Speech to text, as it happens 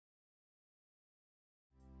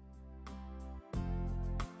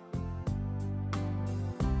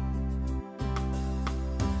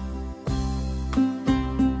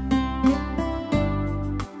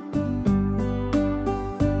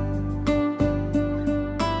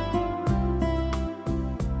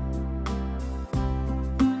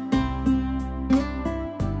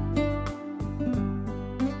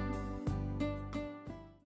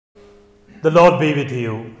The Lord be with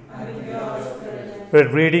you. A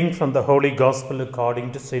reading from the Holy Gospel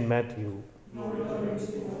according to St. Matthew.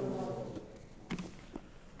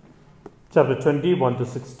 Chapter 21 to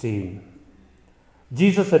 16.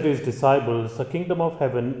 Jesus said to his disciples, "The kingdom of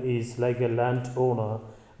heaven is like a landowner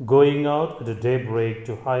going out at daybreak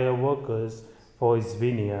to hire workers for his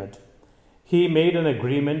vineyard. He made an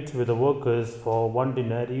agreement with the workers for 1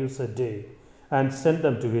 denarius a day and sent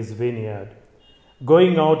them to his vineyard.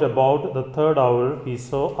 Going out about the third hour, he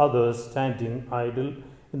saw others standing idle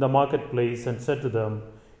in the marketplace and said to them,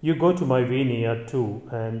 'You go to my vineyard too,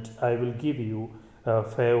 and I will give you a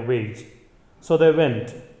fair wage.' So they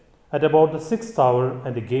went. At about the 6th hour,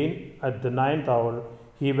 and again at the 9th hour,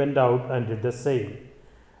 he went out and did the same.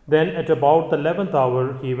 Then at about the 11th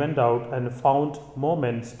hour, he went out and found more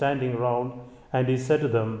men standing round, and he said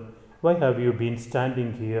to them, 'Why have you been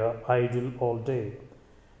standing here idle all day?'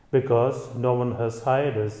 'Because no one has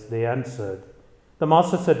hired us,' they answered. The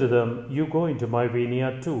master said to them, 'You go into my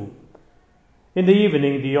vineyard too.' In the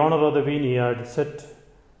evening, the owner of the vineyard said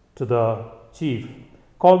to the chief,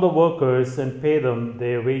 'Call the workers and pay them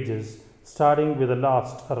their wages, starting with the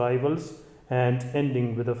last arrivals and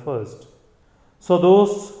ending with the first.' So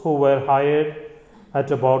those who were hired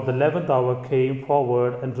at about the 11th hour came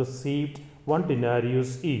forward and received 1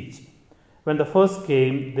 denarius each. When the first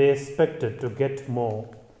came, they expected to get more,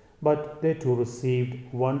 but they too received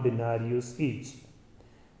 1 denarius each.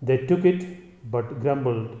 They took it, but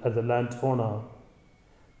grumbled at the landowner.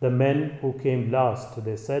 'The men who came last,'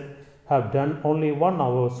 they said, 'have done only 1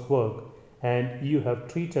 hour's work, and you have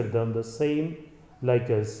treated them the same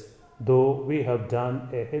like us, though we have done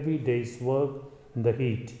a heavy day's work in the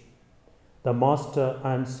heat.' The master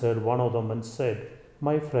answered one of them and said,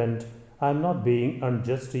 'My friend, I am not being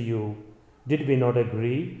unjust to you. Did we not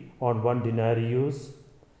agree on 1 denarius?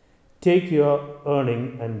 Take your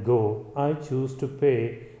earning and go. I choose to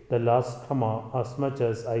pay the last comer as much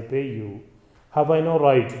as I pay you. Have I no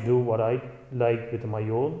right to do what I like with my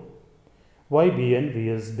own? Why be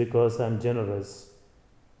envious because I am generous?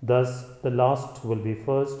 Thus the last will be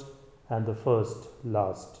first, and the first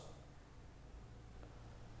last."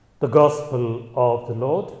 The Gospel of the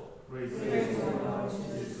Lord. Praise to you, Lord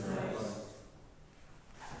Jesus Christ.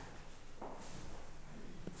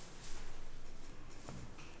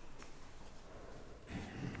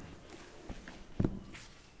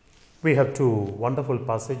 We have two wonderful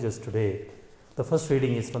passages today. The first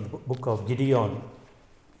reading is from the book of Gideon.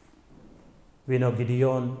 We know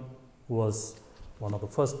Gideon was one of the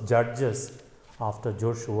first judges after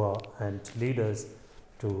Joshua and leaders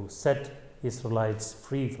to set Israelites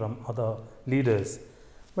free from other leaders.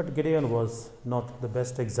 But Gideon was not the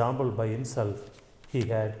best example by himself. He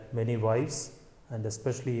had many wives and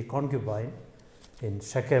especially a concubine in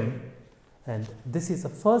Shechem. And this is the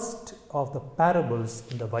first of the parables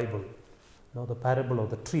in the Bible. The parable of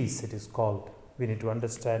the trees, it is called. We need to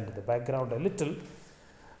understand the background a little.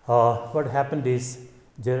 What happened is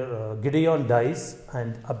Gideon dies,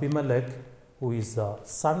 and Abimelech, who is the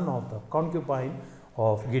son of the concubine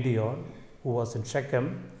of Gideon, who was in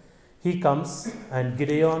Shechem, he comes, and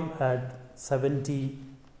Gideon had 70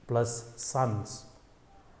 plus sons.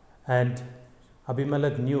 And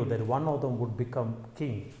Abimelech knew that one of them would become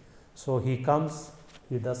king. So he comes,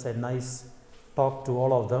 he does a nice talk to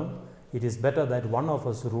all of them. It is better that one of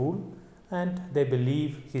us rule, and they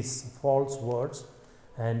believe his false words.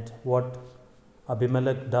 And what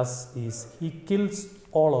Abimelech does is he kills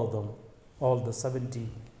all of them, all the 70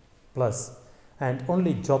 plus. And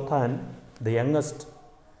only Jotham, the youngest,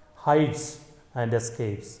 hides and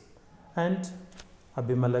escapes. And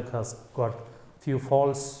Abimelech has got few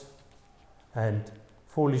false and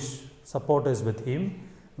foolish supporters with him.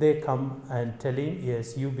 They come and tell him,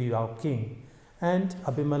 "Yes, you be our king." And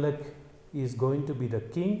Abimelech is going to be the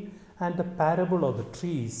king. And the parable of the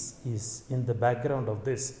trees is in the background of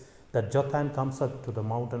this, that Jotham comes up to the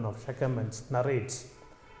mountain of Shechem and narrates.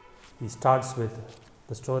 He starts with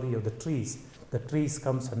the story of the trees. The trees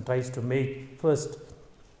comes and tries to make first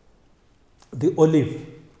the olive.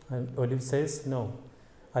 And olive says, "No,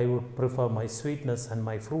 I would prefer my sweetness and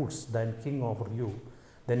my fruits than king over you."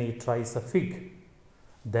 Then he tries the fig.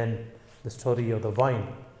 Then the story of the vine.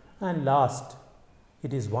 And last,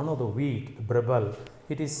 it is one of the wheat, the brebel.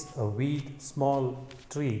 It is a wheat, small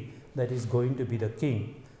tree that is going to be the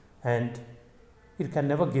king. And it can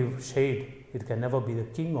never give shade. It can never be the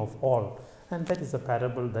king of all. And that is the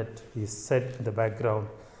parable that is set in the background.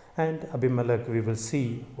 And Abimelech, we will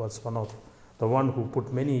see, was the one who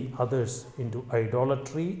put many others into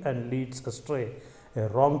idolatry and leads astray. A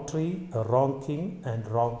wrong tree, a wrong king, and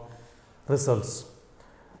wrong results.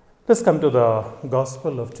 Let's come to the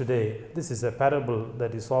gospel of today. This is a parable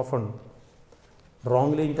that is often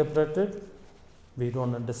wrongly interpreted. We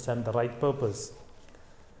don't understand the right purpose.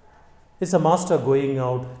 It's a master going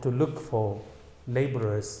out to look for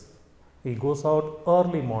laborers. He goes out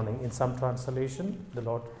early morning. In some translation, the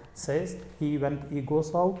Lord says he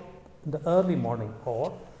goes out in the early morning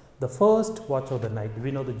or the first watch of the night.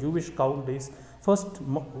 We know the Jewish count is first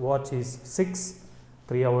watch is 6,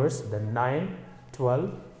 3 hours, then 9,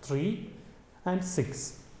 12, 3 and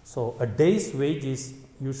 6. So a day's wage is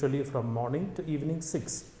usually from morning to evening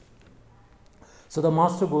 6. So the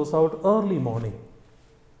master goes out early morning.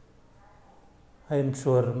 I am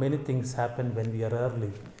sure many things happen when we are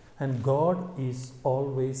early. And God is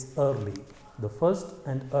always early, the first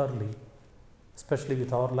and early, especially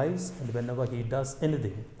with our lives and whenever He does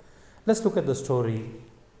anything. Let's look at the story.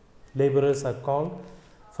 Laborers are called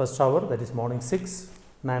first hour, that is morning 6,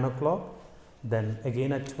 9 o'clock, then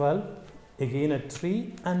again at 12, again at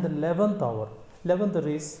 3 and the 11th hour. 11th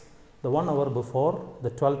is the 1 hour before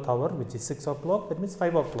the 12th hour, which is 6 o'clock, that means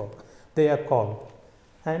 5 o'clock. They are called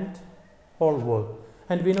and all work.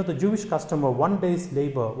 And we know the Jewish custom of 1 day's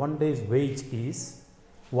labor, 1 day's wage is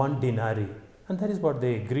 1 denarii. And that is what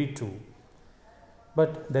they agreed to.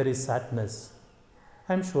 But there is sadness.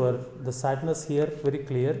 I am sure the sadness here very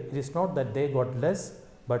clear. It is not that they got less,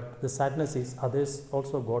 but the sadness is others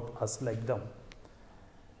also got us like them.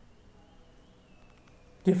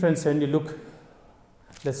 Dear friends, when you look,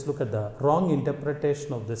 let's look at the wrong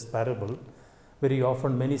interpretation of this parable. Very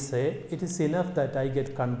often many say, it is enough that I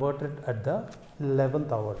get converted at the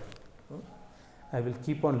 11th hour. I will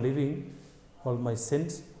keep on living all my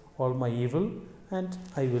sins, all my evil, and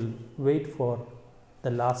I will wait for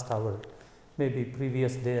the last hour, maybe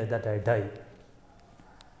previous day that I die.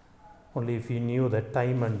 Only if we knew that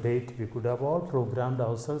time and date, we could have all programmed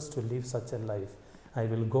ourselves to live such a life. I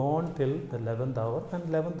will go on till the 11th hour, and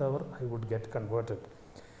 11th hour I would get converted.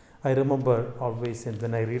 I remember always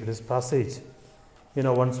when I read this passage,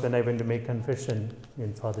 once when I went to make confession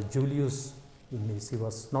in Father Julius, he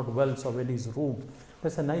was not well, so in his room,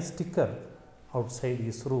 there's a nice sticker outside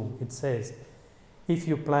his room. It says, if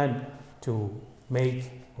you plan to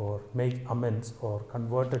make amends or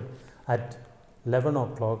converted at 11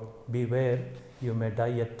 o'clock, beware, you may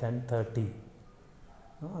die at 10:30.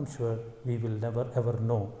 I'm sure we will never ever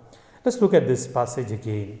know. Let's look at this passage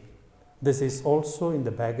again. This is also in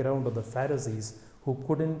the background of the Pharisees who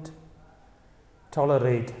couldn't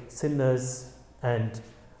tolerate sinners and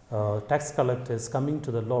tax collectors coming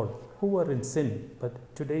to the Lord who were in sin,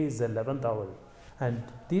 but today is the 11th hour. And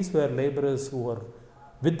these were laborers who were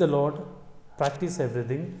with the Lord, practice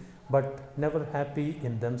everything, but never happy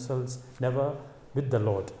in themselves, never with the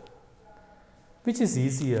Lord. Which is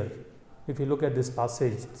easier? If you look at this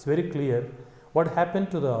passage, it's very clear what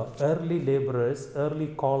happened to the early laborers, early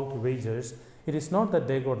called wagers. It is not that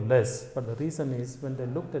they got less, but the reason is when they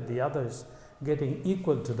looked at the others getting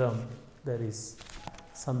equal to them, there is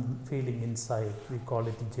some feeling inside. We call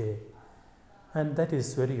it J. And that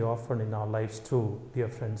is very often in our lives too, dear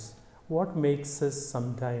friends. What makes us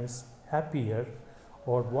sometimes happier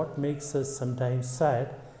or what makes us sometimes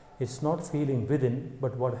sad, it's not feeling within,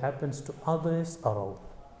 but what happens to others around.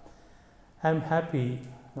 I'm happy.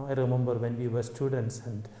 I remember when we were students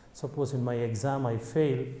and suppose in my exam I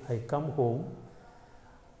fail, I come home.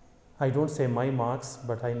 I don't say my marks,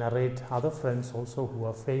 but I narrate other friends also who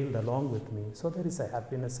have failed along with me. So there is a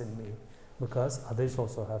happiness in me because others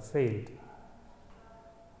also have failed.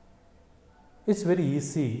 It's very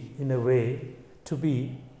easy in a way to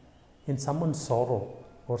be in someone's sorrow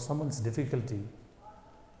or someone's difficulty,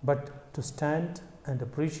 but to stand and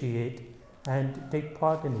appreciate and take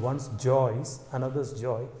part in one's joys, another's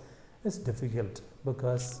joy, is difficult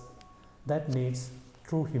because that needs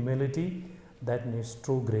true humility, that needs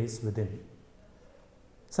true grace within.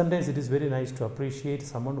 Sometimes it is very nice to appreciate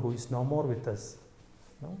someone who is no more with us.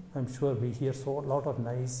 I'm sure we hear a lot of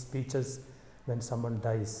nice speeches when someone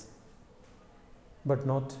dies, but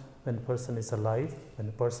not when a person is alive, when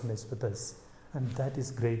a person is with us. And that is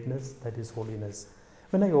greatness, that is holiness.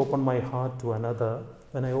 When I open my heart to another,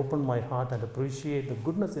 when I open my heart and appreciate the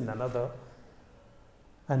goodness in another,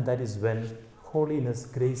 and that is when holiness,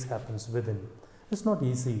 grace happens within. It's not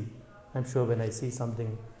easy. I'm sure when I see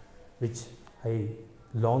something which I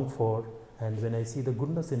long for, and when I see the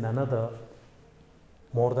goodness in another,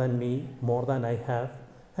 more than me, more than I have,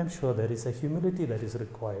 I'm sure there is a humility that is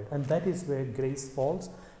required. And that is where grace falls,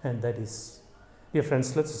 and that is, dear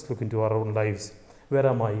friends, let's just look into our own lives. Where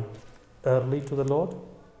am I? Early to the Lord?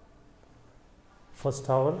 First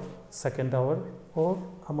hour, second hour, or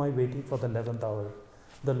am I waiting for the 11th hour?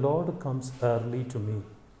 The Lord comes early to me.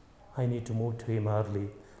 I need to move to Him early.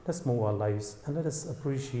 Let's move our lives and let us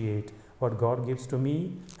appreciate what God gives to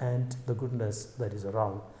me and the goodness that is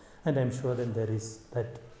around. And I'm sure then there is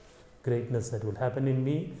that greatness that will happen in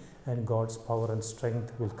me, and God's power and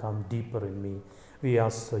strength will come deeper in me. We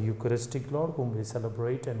ask the Eucharistic Lord, whom we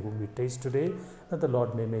celebrate and whom we taste today, that the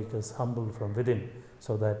Lord may make us humble from within,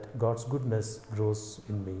 so that God's goodness grows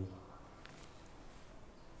in me.